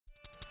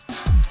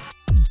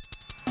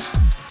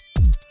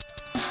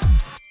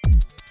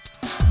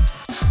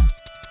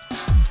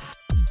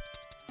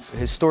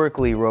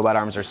Historically, robot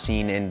arms are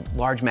seen in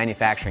large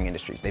manufacturing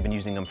industries. They've been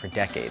using them for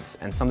decades.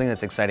 And something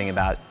that's exciting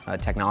about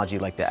technology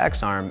like the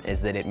xArm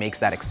is that it makes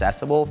that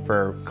accessible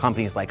for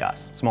companies like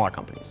us, smaller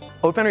companies.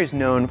 CodeFoundry is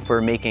known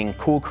for making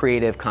cool,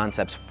 creative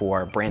concepts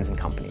for brands and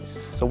companies.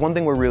 So one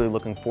thing we're really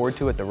looking forward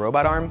to at the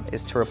robot arm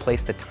is to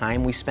replace the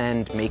time we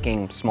spend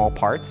making small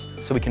parts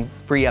so we can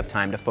free up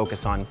time to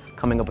focus on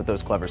coming up with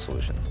those clever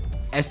solutions.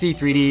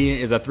 SD3D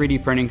is a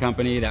 3D printing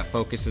company that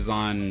focuses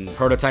on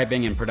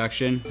prototyping and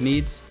production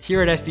needs.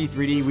 Here at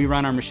SD3D, we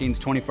run our machines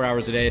 24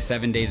 hours a day,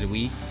 7 days a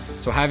week.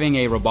 So having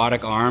a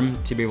robotic arm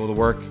to be able to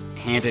work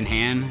hand in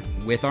hand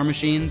with our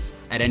machines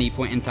at any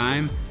point in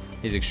time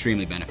is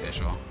extremely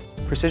beneficial.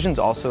 Precision is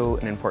also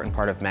an important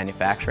part of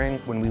manufacturing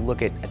when we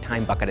look at a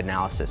time bucket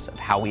analysis of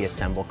how we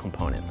assemble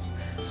components.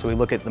 So we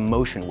look at the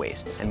motion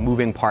waste, and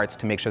moving parts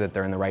to make sure that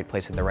they're in the right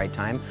place at the right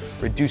time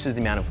reduces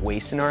the amount of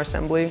waste in our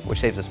assembly, which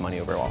saves us money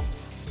overall.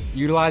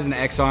 Utilizing the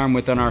xArm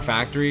within our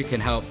factory can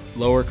help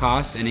lower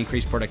costs and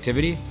increase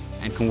productivity,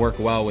 and can work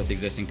well with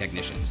existing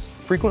technicians.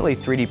 Frequently,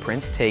 3D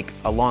prints take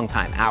a long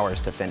time,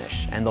 hours to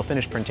finish, and they'll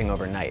finish printing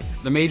overnight.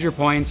 The major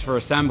points for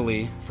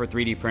assembly for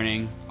 3D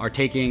printing are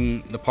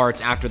taking the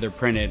parts after they're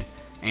printed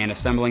and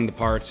assembling the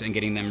parts and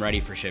getting them ready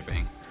for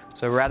shipping.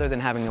 So rather than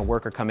having a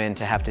worker come in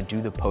to have to do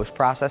the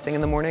post-processing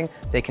in the morning,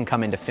 they can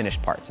come in to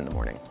finish parts in the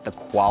morning. The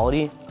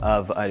quality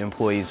of an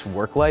employee's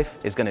work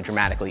life is going to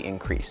dramatically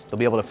increase. They'll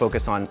be able to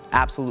focus on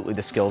absolutely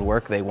the skilled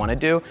work they want to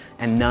do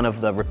and none of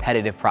the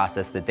repetitive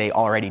process that they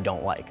already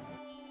don't like.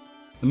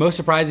 The most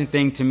surprising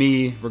thing to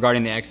me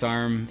regarding the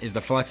xArm is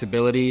the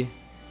flexibility,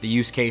 the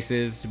use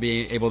cases to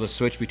be able to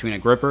switch between a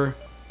gripper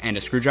and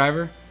a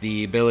screwdriver,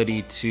 the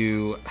ability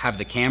to have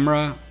the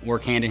camera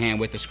work hand in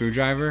hand with the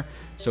screwdriver,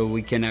 so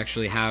we can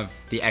actually have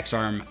the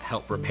xArm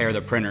help repair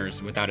the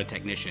printers without a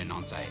technician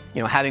on site.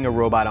 You know, having a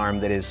robot arm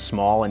that is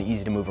small and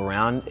easy to move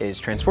around is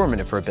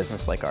transformative for a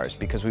business like ours,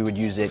 because we would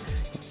use it,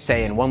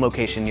 say, in one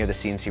location near the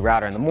CNC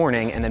router in the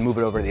morning and then move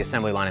it over to the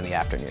assembly line in the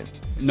afternoon.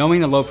 Knowing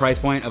the low price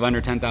point of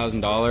under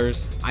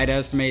 $10,000, I'd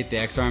estimate the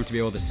xArm to be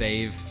able to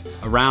save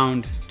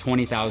around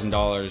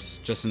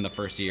 $20,000 just in the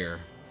first year.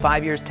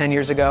 5 years, 10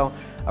 years ago,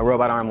 a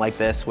robot arm like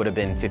this would have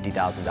been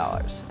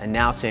 $50,000. And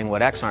now seeing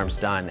what xArm's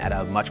done at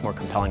a much more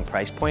compelling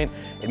price point,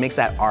 it makes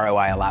that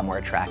ROI a lot more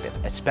attractive,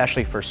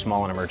 especially for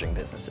small and emerging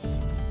businesses.